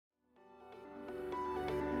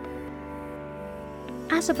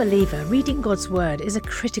As a believer, reading God's Word is a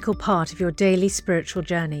critical part of your daily spiritual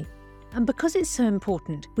journey. And because it's so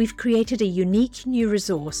important, we've created a unique new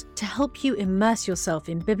resource to help you immerse yourself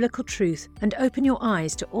in biblical truth and open your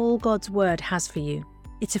eyes to all God's Word has for you.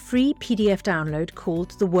 It's a free PDF download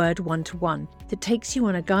called The Word 1-to-1 that takes you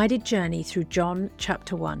on a guided journey through John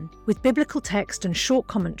chapter 1. With biblical text and short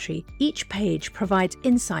commentary, each page provides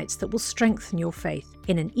insights that will strengthen your faith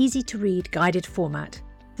in an easy-to-read guided format.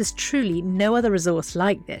 There's truly no other resource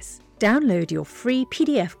like this. Download your free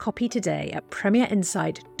PDF copy today at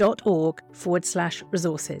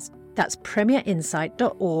premierinsight.org/resources. That's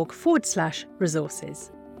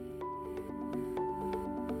premierinsight.org/resources.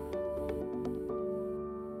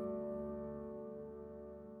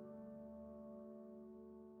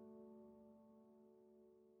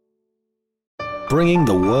 Bringing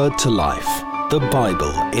the Word to life. The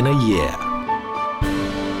Bible in a year.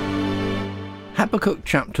 Habakkuk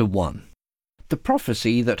chapter 1. The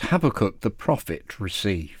prophecy that Habakkuk the prophet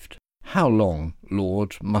received. How long,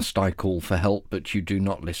 Lord, must I call for help, but you do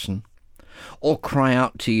not listen? Or cry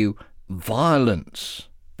out to you, violence,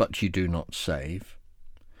 but you do not save?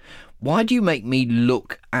 Why do you make me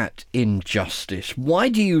look at injustice? Why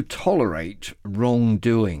do you tolerate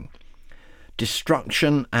wrongdoing?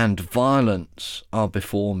 Destruction and violence are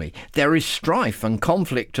before me. There is strife and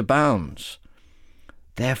conflict abounds.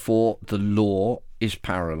 Therefore the law is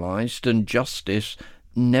paralyzed and justice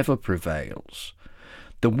never prevails.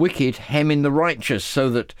 The wicked hem in the righteous so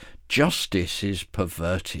that justice is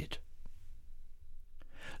perverted.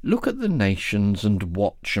 Look at the nations and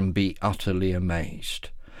watch and be utterly amazed.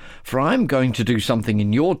 For I am going to do something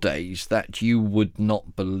in your days that you would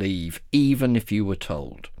not believe, even if you were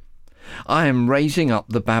told. I am raising up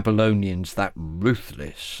the Babylonians, that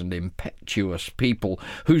ruthless and impetuous people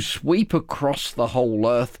who sweep across the whole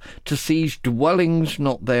earth to seize dwellings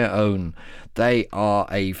not their own. They are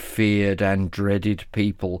a feared and dreaded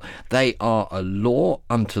people. They are a law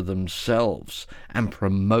unto themselves and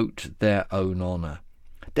promote their own honour.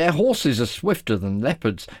 Their horses are swifter than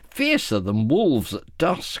leopards, fiercer than wolves at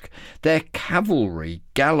dusk. Their cavalry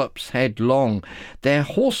gallops headlong. Their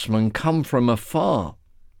horsemen come from afar.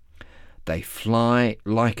 They fly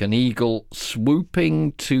like an eagle,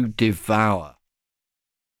 swooping to devour.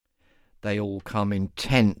 They all come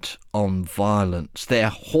intent on violence. Their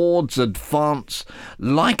hordes advance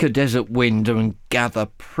like a desert wind and gather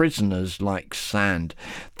prisoners like sand.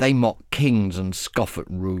 They mock kings and scoff at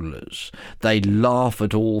rulers. They laugh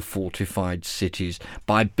at all fortified cities.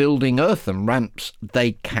 By building earthen ramps,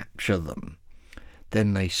 they capture them.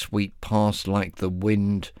 Then they sweep past like the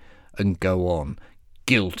wind and go on.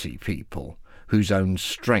 Guilty people, whose own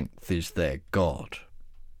strength is their God.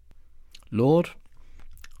 Lord,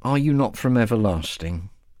 are you not from everlasting?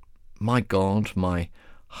 My God, my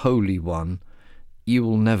Holy One, you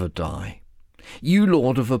will never die. You,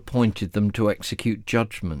 Lord, have appointed them to execute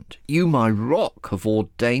judgment. You, my rock, have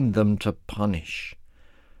ordained them to punish.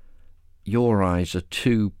 Your eyes are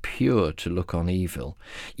too pure to look on evil.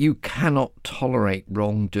 You cannot tolerate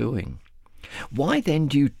wrongdoing. Why then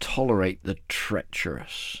do you tolerate the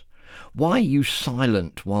treacherous? Why are you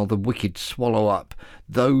silent while the wicked swallow up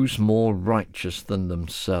those more righteous than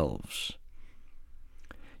themselves?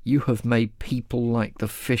 You have made people like the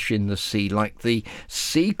fish in the sea, like the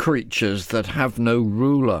sea creatures that have no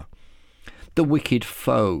ruler. The wicked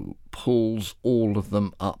foe pulls all of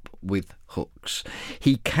them up with hooks.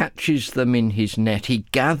 He catches them in his net. He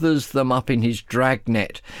gathers them up in his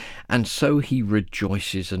dragnet, and so he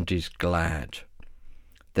rejoices and is glad.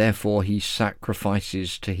 Therefore he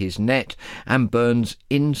sacrifices to his net and burns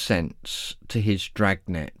incense to his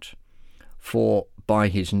dragnet. For by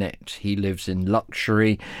his net he lives in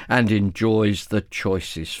luxury and enjoys the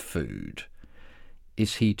choicest food.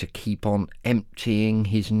 Is he to keep on emptying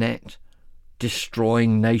his net,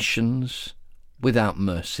 destroying nations without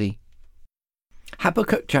mercy?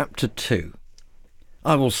 Habakkuk chapter 2.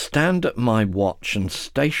 I will stand at my watch and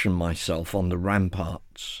station myself on the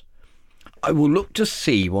ramparts. I will look to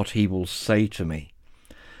see what he will say to me,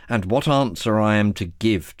 and what answer I am to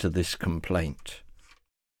give to this complaint.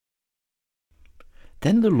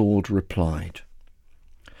 Then the Lord replied,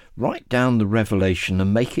 Write down the revelation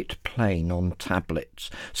and make it plain on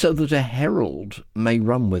tablets, so that a herald may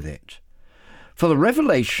run with it. For the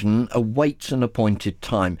revelation awaits an appointed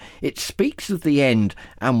time. It speaks of the end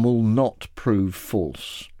and will not prove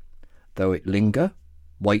false. Though it linger,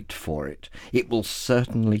 wait for it. It will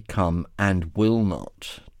certainly come and will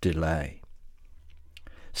not delay.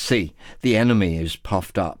 See, the enemy is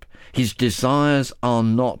puffed up. His desires are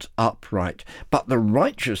not upright, but the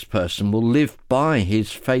righteous person will live by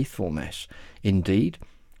his faithfulness. Indeed,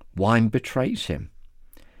 wine betrays him,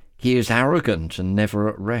 He is arrogant and never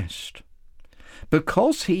at rest.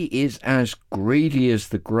 Because he is as greedy as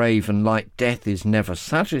the grave and like death is never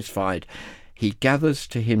satisfied, he gathers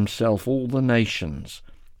to himself all the nations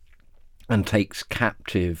and takes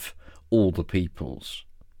captive all the peoples.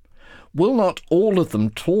 Will not all of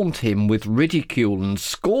them taunt him with ridicule and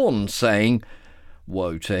scorn, saying,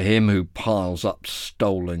 "Woe to him who piles up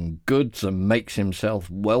stolen goods and makes himself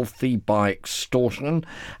wealthy by extortion.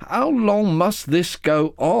 How long must this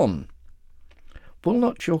go on?" Will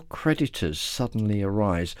not your creditors suddenly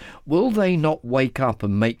arise? Will they not wake up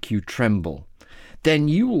and make you tremble? Then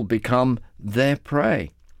you will become their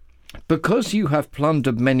prey. Because you have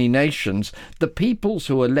plundered many nations, the peoples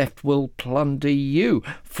who are left will plunder you,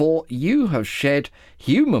 for you have shed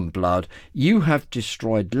human blood. You have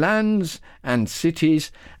destroyed lands and cities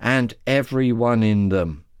and everyone in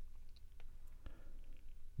them.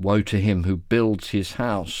 Woe to him who builds his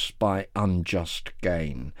house by unjust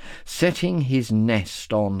gain, setting his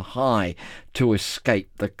nest on high to escape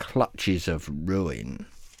the clutches of ruin.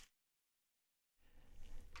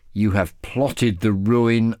 You have plotted the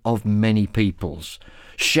ruin of many peoples,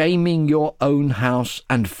 shaming your own house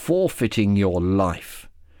and forfeiting your life.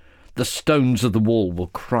 The stones of the wall will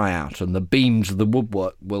cry out, and the beams of the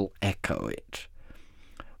woodwork will echo it.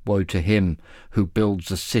 Woe to him who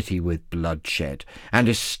builds a city with bloodshed and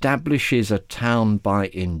establishes a town by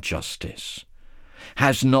injustice.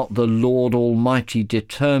 Has not the Lord Almighty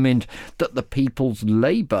determined that the people's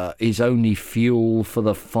labour is only fuel for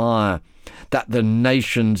the fire, that the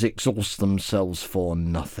nations exhaust themselves for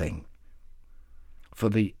nothing? For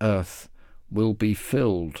the earth will be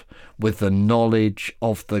filled with the knowledge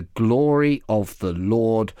of the glory of the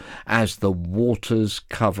Lord as the waters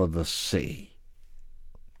cover the sea.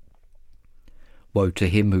 Woe to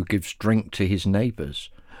him who gives drink to his neighbours,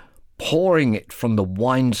 pouring it from the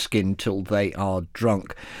wineskin till they are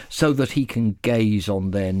drunk, so that he can gaze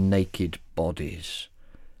on their naked bodies.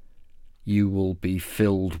 You will be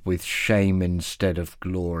filled with shame instead of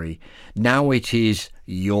glory. Now it is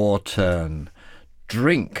your turn.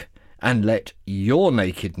 Drink, and let your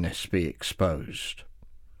nakedness be exposed.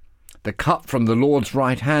 The cup from the Lord's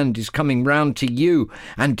right hand is coming round to you,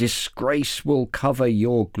 and disgrace will cover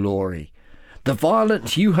your glory. The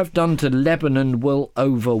violence you have done to Lebanon will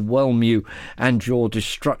overwhelm you, and your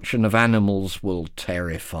destruction of animals will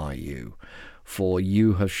terrify you. For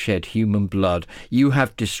you have shed human blood, you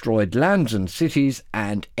have destroyed lands and cities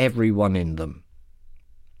and everyone in them.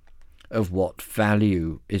 Of what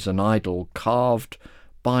value is an idol carved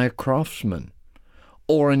by a craftsman,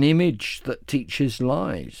 or an image that teaches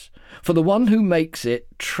lies? For the one who makes it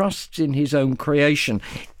trusts in his own creation.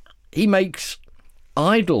 He makes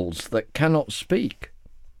idols that cannot speak.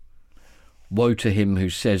 Woe to him who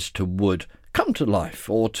says to wood, "Come to life,"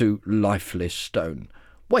 or to lifeless stone,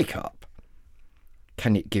 "Wake up."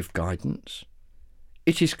 Can it give guidance?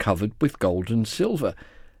 It is covered with gold and silver.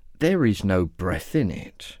 There is no breath in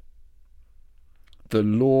it. The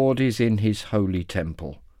Lord is in his holy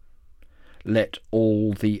temple. Let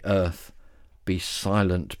all the earth be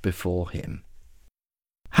silent before him.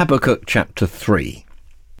 Habakkuk chapter 3.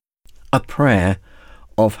 A prayer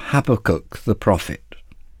of Habakkuk the prophet.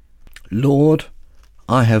 Lord,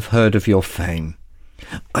 I have heard of your fame.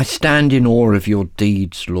 I stand in awe of your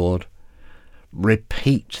deeds, Lord.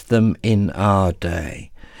 Repeat them in our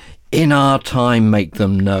day. In our time make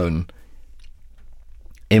them known.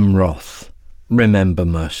 In wrath, remember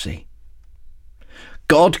mercy.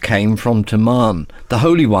 God came from Teman, the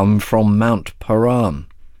Holy One from Mount Paran.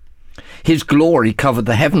 His glory covered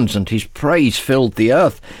the heavens and his praise filled the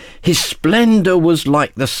earth. His splendour was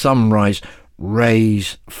like the sunrise.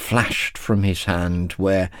 Rays flashed from his hand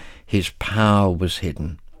where his power was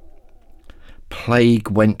hidden. Plague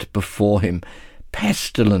went before him.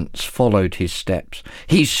 Pestilence followed his steps.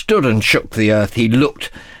 He stood and shook the earth. He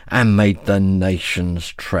looked and made the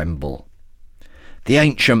nations tremble. The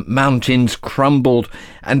ancient mountains crumbled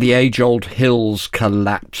and the age-old hills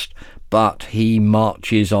collapsed, but he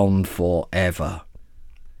marches on forever.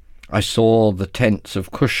 I saw the tents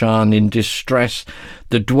of Cushan in distress,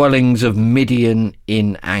 the dwellings of Midian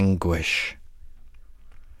in anguish.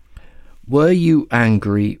 Were you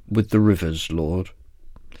angry with the rivers, Lord?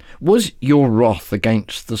 Was your wrath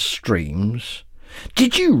against the streams?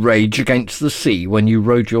 Did you rage against the sea when you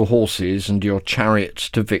rode your horses and your chariots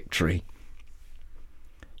to victory?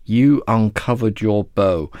 You uncovered your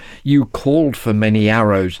bow. You called for many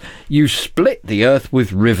arrows. You split the earth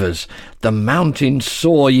with rivers. The mountains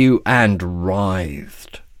saw you and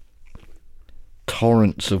writhed.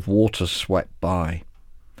 Torrents of water swept by.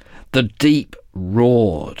 The deep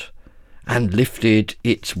roared and lifted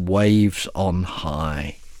its waves on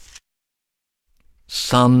high.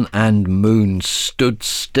 Sun and moon stood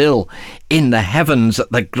still in the heavens at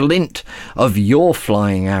the glint of your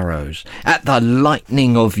flying arrows, at the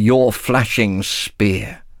lightning of your flashing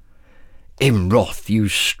spear. In wrath you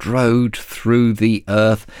strode through the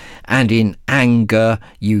earth, and in anger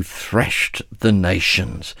you threshed the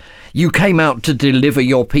nations. You came out to deliver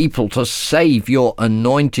your people, to save your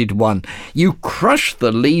anointed one. You crushed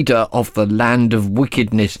the leader of the land of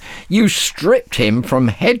wickedness. You stripped him from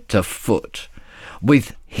head to foot.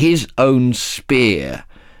 With his own spear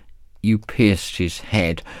you pierced his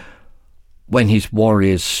head, when his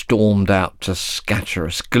warriors stormed out to scatter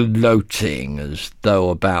us, gloating as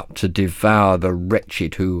though about to devour the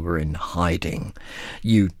wretched who were in hiding.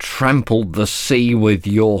 You trampled the sea with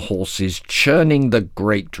your horses, churning the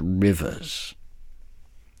great rivers.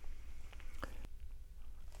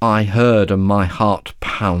 I heard, and my heart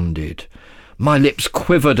pounded. My lips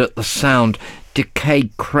quivered at the sound.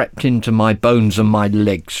 Decay crept into my bones, and my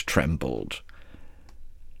legs trembled.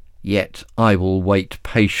 Yet I will wait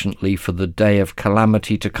patiently for the day of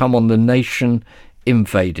calamity to come on the nation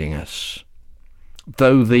invading us.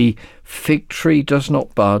 Though the fig tree does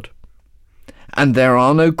not bud, and there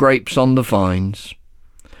are no grapes on the vines,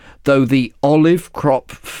 though the olive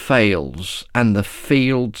crop fails, and the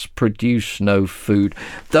fields produce no food,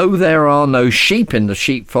 though there are no sheep in the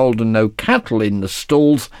sheepfold, and no cattle in the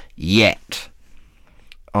stalls, yet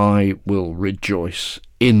I will rejoice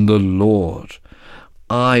in the Lord.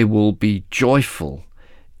 I will be joyful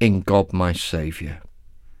in God my Saviour.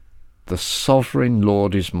 The sovereign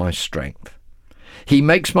Lord is my strength. He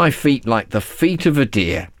makes my feet like the feet of a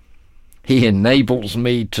deer. He enables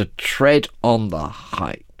me to tread on the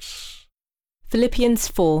heights. Philippians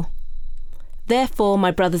 4. Therefore,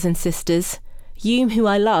 my brothers and sisters, you who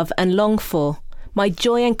I love and long for, my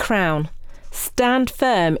joy and crown, stand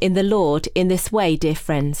firm in the Lord in this way, dear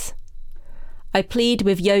friends. I plead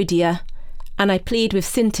with Euodia, and I plead with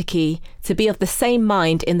Syntyche to be of the same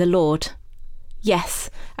mind in the Lord. Yes,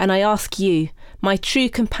 and I ask you, my true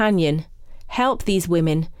companion, help these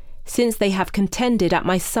women, since they have contended at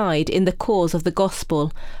my side in the cause of the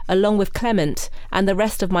gospel, along with Clement and the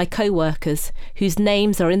rest of my co-workers, whose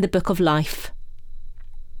names are in the book of life.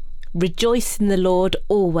 Rejoice in the Lord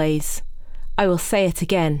always. I will say it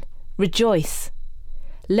again, rejoice.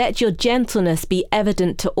 Let your gentleness be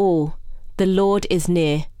evident to all. The Lord is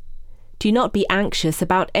near. Do not be anxious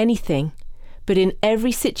about anything, but in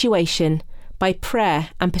every situation, by prayer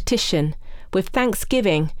and petition, with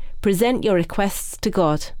thanksgiving, present your requests to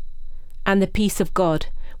God. And the peace of God,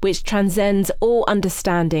 which transcends all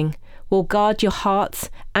understanding, will guard your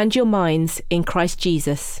hearts and your minds in Christ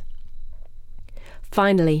Jesus.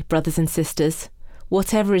 Finally, brothers and sisters,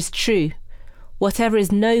 whatever is true, whatever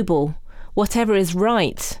is noble, whatever is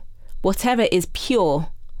right, whatever is pure,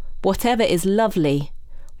 whatever is lovely,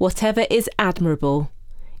 whatever is admirable,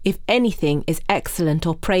 if anything is excellent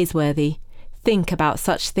or praiseworthy, think about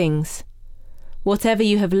such things. Whatever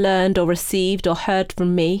you have learned or received or heard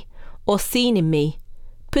from me, or seen in me,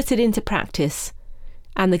 put it into practice,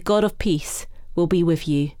 and the God of peace will be with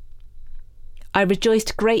you. I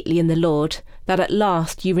rejoiced greatly in the Lord that at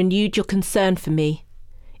last you renewed your concern for me.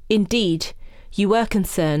 Indeed, you were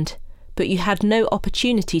concerned, but you had no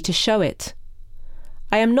opportunity to show it.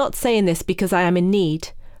 I am not saying this because I am in need,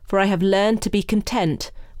 for I have learned to be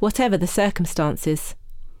content, whatever the circumstances.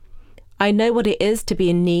 I know what it is to be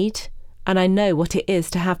in need, and I know what it is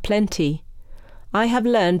to have plenty. I have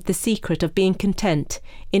learned the secret of being content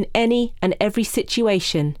in any and every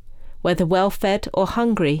situation, whether well-fed or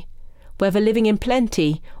hungry, whether living in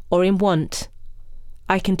plenty or in want.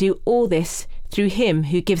 I can do all this through him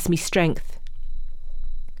who gives me strength.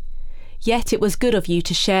 Yet it was good of you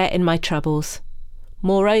to share in my troubles.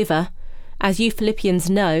 Moreover, as you Philippians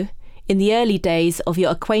know, in the early days of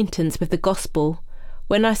your acquaintance with the gospel,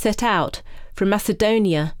 when I set out from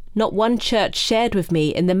Macedonia, not one church shared with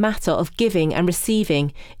me in the matter of giving and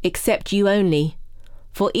receiving, except you only.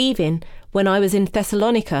 For even when I was in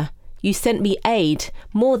Thessalonica, you sent me aid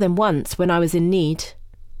more than once when I was in need.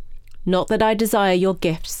 Not that I desire your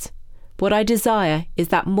gifts. What I desire is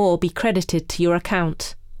that more be credited to your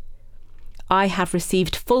account. I have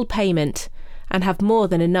received full payment and have more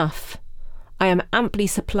than enough. I am amply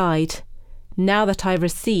supplied, now that I have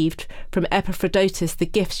received from Epaphroditus the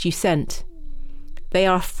gifts you sent. They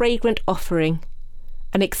are a fragrant offering,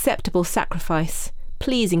 an acceptable sacrifice,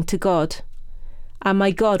 pleasing to God. And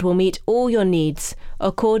my God will meet all your needs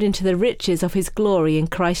according to the riches of his glory in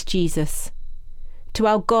Christ Jesus. To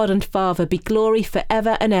our God and Father be glory for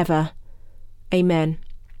ever and ever. Amen.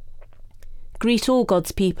 Greet all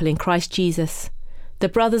God's people in Christ Jesus. The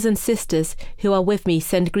brothers and sisters who are with me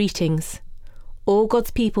send greetings. All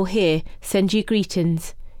God's people here send you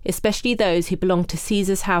greetings, especially those who belong to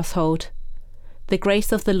Caesar's household. The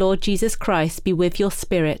grace of the Lord Jesus Christ be with your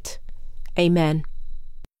spirit. Amen.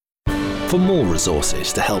 For more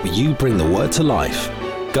resources to help you bring the word to life,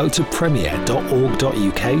 go to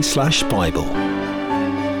premier.org.uk/Bible.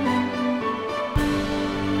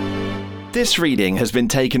 This reading has been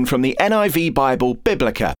taken from the NIV Bible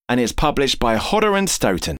Biblica and is published by Hodder & Stoughton.